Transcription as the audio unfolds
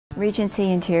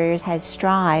Regency Interiors has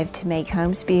strived to make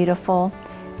homes beautiful.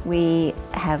 We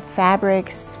have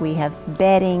fabrics, we have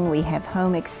bedding, we have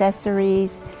home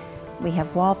accessories, we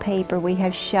have wallpaper, we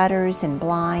have shutters and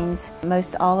blinds.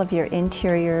 Most all of your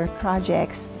interior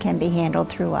projects can be handled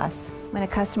through us. When a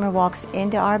customer walks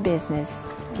into our business,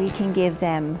 we can give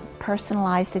them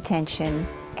personalized attention,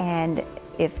 and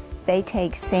if they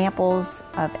take samples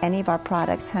of any of our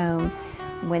products home,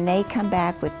 when they come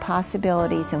back with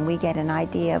possibilities and we get an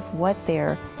idea of what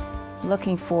they're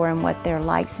looking for and what their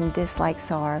likes and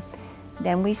dislikes are,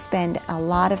 then we spend a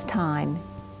lot of time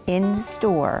in the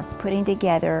store putting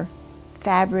together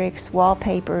fabrics,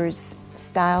 wallpapers,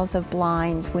 styles of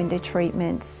blinds, window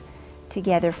treatments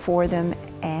together for them,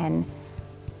 and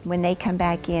when they come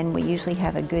back in, we usually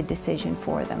have a good decision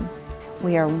for them.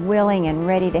 We are willing and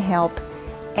ready to help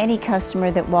any customer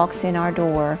that walks in our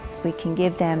door. We can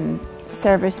give them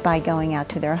service by going out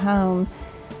to their home,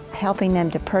 helping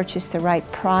them to purchase the right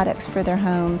products for their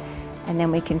home, and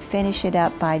then we can finish it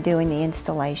up by doing the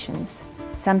installations.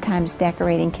 Sometimes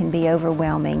decorating can be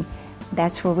overwhelming.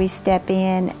 That's where we step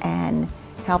in and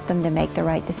help them to make the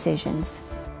right decisions.